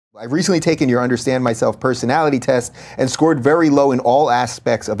I've recently taken your Understand Myself personality test and scored very low in all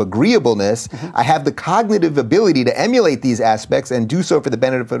aspects of agreeableness. I have the cognitive ability to emulate these aspects and do so for the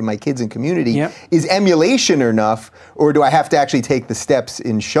benefit of my kids and community. Is emulation enough, or do I have to actually take the steps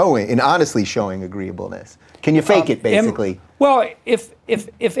in honestly showing agreeableness? Can you fake it, basically? Well,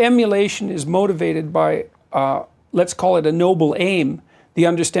 if emulation is motivated by, let's call it a noble aim, the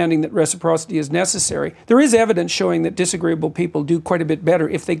understanding that reciprocity is necessary. There is evidence showing that disagreeable people do quite a bit better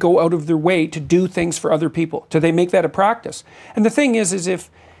if they go out of their way to do things for other people. So they make that a practice. And the thing is if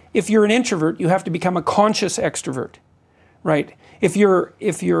you're an introvert, you have to become a conscious extrovert, right? If you're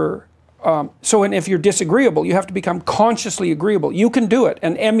disagreeable, you have to become consciously agreeable. You can do it,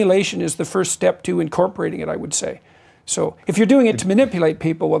 and emulation is the first step to incorporating it, I would say. So if you're doing it to manipulate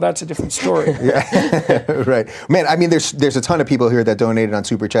people, well, that's a different story. Yeah, right. Man, I mean, there's a ton of people here that donated on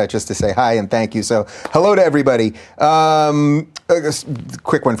Super Chat just to say hi and thank you. So hello to everybody.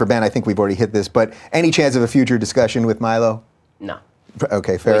 Quick one for Ben. I think we've already hit this, but any chance of a future discussion with Milo? No.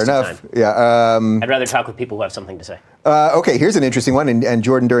 Okay, fair enough. Yeah. I'd rather talk with people who have something to say. Okay, here's an interesting one, and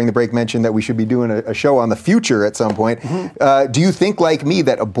Jordan during the break mentioned that we should be doing a show on the future at some point. Do you think, like me,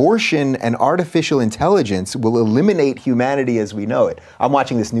 that abortion and artificial intelligence will eliminate humanity as we know it? I'm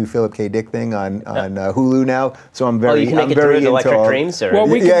watching this new Philip K. Dick thing on Hulu now, so I'm very, you can make it through Electric Dreams? Or?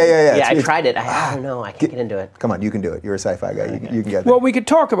 Well, yeah, I tried it. I don't know. I can't get into it. Come on, you can do it. You're a sci-fi guy. You can get it. Well, we could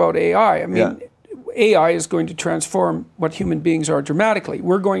talk about AI. I mean, AI is going to transform what human beings are dramatically.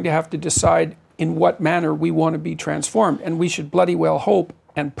 We're going to have to decide in what manner we want to be transformed. And we should bloody well hope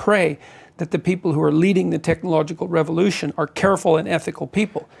and pray that the people who are leading the technological revolution are careful and ethical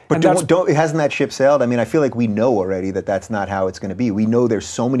people. But hasn't that ship sailed? I mean, I feel like we know already that that's not how it's going to be. We know there's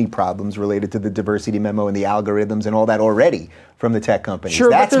so many problems related to the diversity memo and the algorithms and all that already from the tech companies.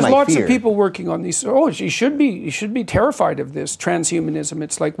 Sure, that's but there's lots fear. Of people working on these. Oh, you should be terrified of this transhumanism.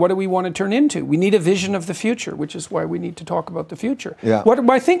 It's like, what do we want to turn into? We need a vision of the future, which is why we need to talk about the future. Yeah. What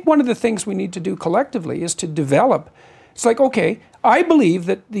I think one of the things we need to do collectively is to develop. It's like, okay, I believe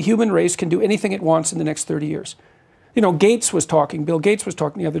that the human race can do anything it wants in the next 30 years. You know, Bill Gates was talking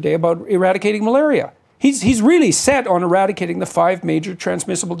the other day about eradicating malaria. He's really set on eradicating the 5 major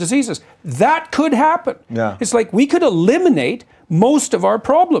transmissible diseases. That could happen. Yeah. It's like we could eliminate most of our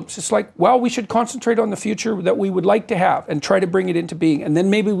problems. It's like, well, we should concentrate on the future that we would like to have and try to bring it into being. And then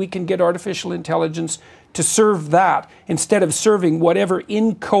maybe we can get artificial intelligence to serve that instead of serving whatever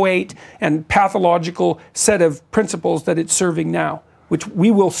inchoate and pathological set of principles that it's serving now, which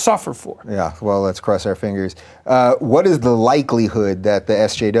we will suffer for. Yeah, well, let's cross our fingers. What is the likelihood that the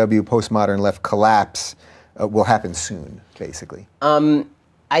SJW postmodern left collapse will happen soon, basically?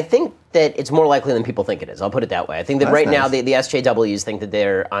 I think that it's more likely than people think it is. I'll put it that way. I think that now the SJWs think that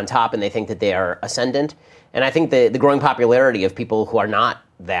they're on top and they think that they are ascendant. And I think the growing popularity of people who are not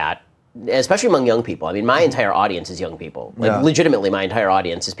that, especially among young people. I mean, my entire audience is young people. Like, legitimately, my entire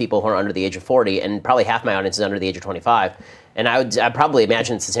audience is people who are under the age of 40, and probably half my audience is under the age of 25. And I'd probably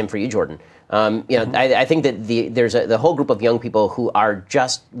imagine it's the same for you, Jordan. I think that there's the whole group of young people who are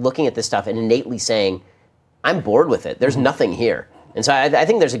just looking at this stuff and innately saying, I'm bored with it. There's nothing here. And so I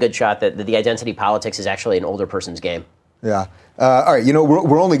think there's a good shot that the identity politics is actually an older person's game. Yeah. All right. You know,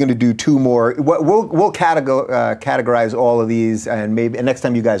 we're only going to do 2 more. We'll categorize all of these, and maybe next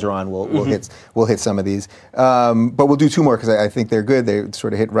time you guys are on, we'll hit some of these. But we'll do 2 more because I think they're good. They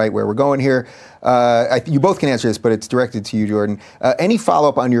sort of hit right where we're going here. You both can answer this, but it's directed to you, Jordan. Any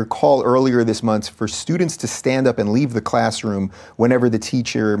follow-up on your call earlier this month for students to stand up and leave the classroom whenever the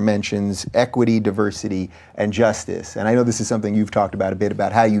teacher mentions equity, diversity, and justice? And I know this is something you've talked about a bit,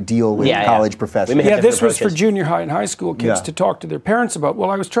 about how you deal with college professors. Yeah, this was for junior high and high school kids to talk to their parents about. Well,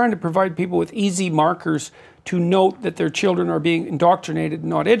 I was trying to provide people with easy markers to note that their children are being indoctrinated and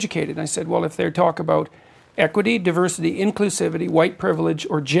not educated. And I said, well, if they talk about equity, diversity, inclusivity, white privilege,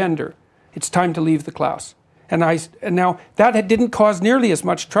 or gender, it's time to leave the class. And now that didn't cause nearly as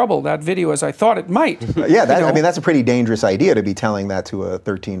much trouble, that video, as I thought it might. I mean, that's a pretty dangerous idea to be telling that to a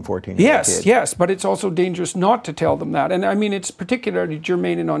 13, 14-year-old kid. Yes, but it's also dangerous not to tell them that. And I mean, it's particularly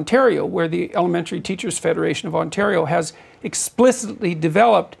germane in Ontario, where the Elementary Teachers Federation of Ontario has explicitly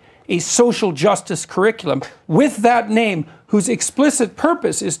developed a social justice curriculum with that name, whose explicit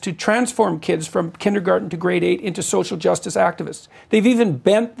purpose is to transform kids from kindergarten to grade 8 into social justice activists. They've even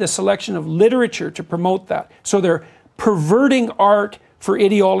bent the selection of literature to promote that. So they're perverting art for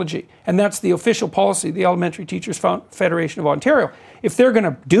ideology. And that's the official policy of the Elementary Teachers Federation of Ontario. If they're going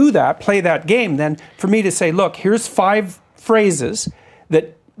to do that, play that game, then for me to say, look, here's 5 phrases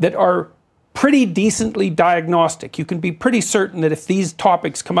that are pretty decently diagnostic. You can be pretty certain that if these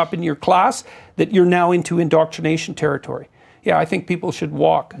topics come up in your class, that you're now into indoctrination territory. yeah, I think people should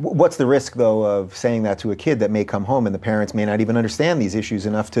walk. What's the risk, though, of saying that to a kid that may come home and the parents may not even understand these issues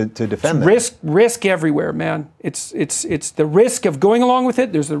enough to defend them? Risk everywhere, man. It's the risk of going along with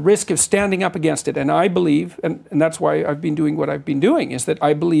it. There's the risk of standing up against it. And I believe, and that's why I've been doing what I've been doing, is that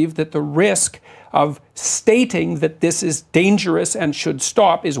I believe that the risk of stating that this is dangerous and should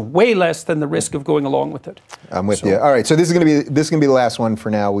stop is way less than the risk of going along with it. I'm with you. All right, so this is going to be the last one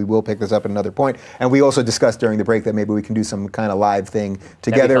for now. We will pick this up at another point, and we also discussed during the break that maybe we can do some kind of live thing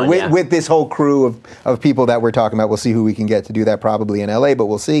together fun, with this whole crew of people that we're talking about. We'll see who we can get to do that, probably in LA, but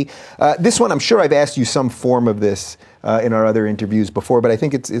we'll see. This one, I'm sure I've asked you some form of this in our other interviews before, but I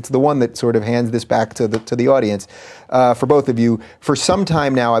think it's the one that sort of hands this back to the audience. For both of you, for some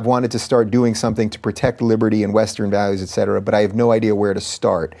time now, I've wanted to start doing something to protect liberty and Western values, et cetera, but I have no idea where to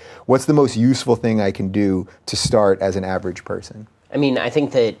start. What's the most useful thing I can do to start as an average person? I mean, I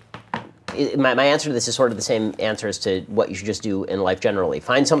think that my answer to this is sort of the same answer as to what you should just do in life generally.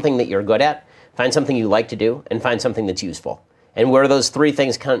 Find something that you're good at, find something you like to do, and find something that's useful. And where those three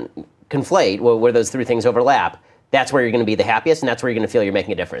things conflate, where those three things overlap, that's where you're going to be the happiest, and that's where you're going to feel you're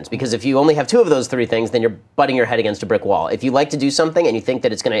making a difference. Because if you only have two of those three things, then you're butting your head against a brick wall. If you like to do something and you think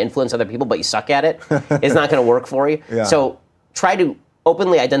that it's going to influence other people, but you suck at it, it's not going to work for you. Yeah. So try to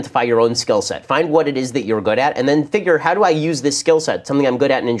openly identify your own skill set. Find what it is that you're good at, and then figure, how do I use this skill set, something I'm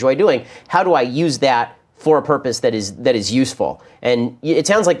good at and enjoy doing, how do I use that for a purpose that is useful? And it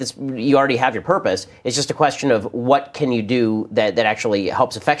sounds like this, you already have your purpose. It's just a question of what can you do that actually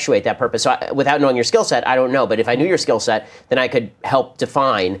helps effectuate that purpose. So without knowing your skill set, I don't know. But if I knew your skill set, then I could help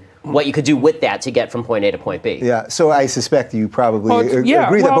define what you could do with that to get from point A to point B. Yeah, so I suspect you probably agree that.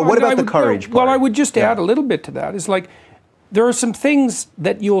 But what about the courage part? Well, I would just add a little bit to that. Is like, there are some things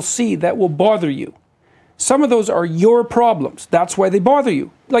that you'll see that will bother you. Some of those are your problems. That's why they bother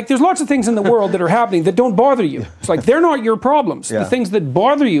you. Like, there's lots of things in the world that are happening that don't bother you. It's like, they're not your problems. Yeah. The things that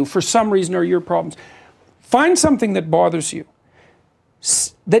bother you for some reason are your problems. Find something that bothers you,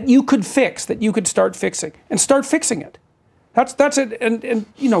 that you could fix, that you could start fixing, and start fixing it. That's it. And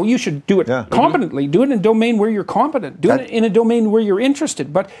you know, you should do it competently. Do it in a domain where you're competent. Do it in a domain where you're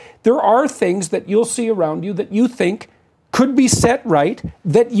interested. But there are things that you'll see around you that you think could be set right,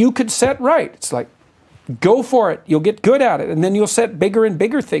 that you could set right. It's like, go for it. You'll get good at it, and then you'll set bigger and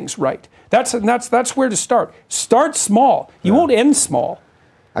bigger things right. That's where to start. Start small. You won't end small.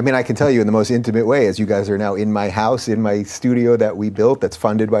 I mean, I can tell you in the most intimate way, as you guys are now in my house, in my studio that we built, that's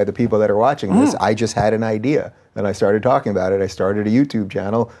funded by the people that are watching this. I just had an idea, and I started talking about it. I started a YouTube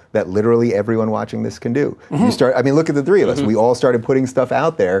channel that literally everyone watching this can do. I mean, look at the three of us. We all started putting stuff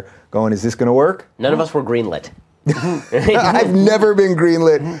out there, going, "Is this going to work?" None of us were greenlit. I've never been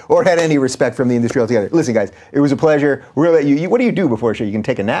greenlit or had any respect from the industry altogether. Listen, guys, it was a pleasure. We're gonna let you. What do you do before a show? You can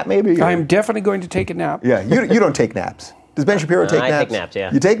take a nap, maybe? Or? I'm definitely going to take a nap. Yeah, you don't take naps. Does Ben Shapiro take naps? I take naps,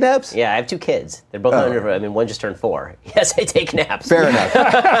 yeah. You take naps? Yeah, I have two kids. They're both under, I mean, one just turned 4. Yes, I take naps. Fair enough. All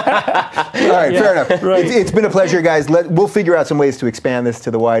right, fair enough. Right. It's been a pleasure, guys. We'll figure out some ways to expand this to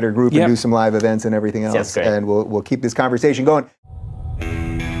the wider group and do some live events and everything else. Sounds great. And we'll keep this conversation going.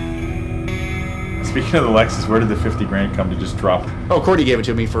 Speaking of the Lexus, where did the 50 grand come to just drop? Oh, Cordy gave it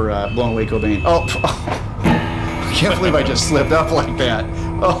to me for blowing away Cobain. Oh, I can't believe I just slipped up like that.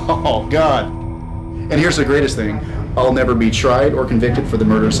 Oh, God. And here's the greatest thing. I'll never be tried or convicted for the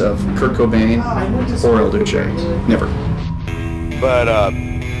murders of Kurt Cobain or El Duce. Never. But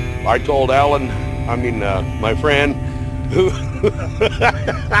I told Alan, my friend, who...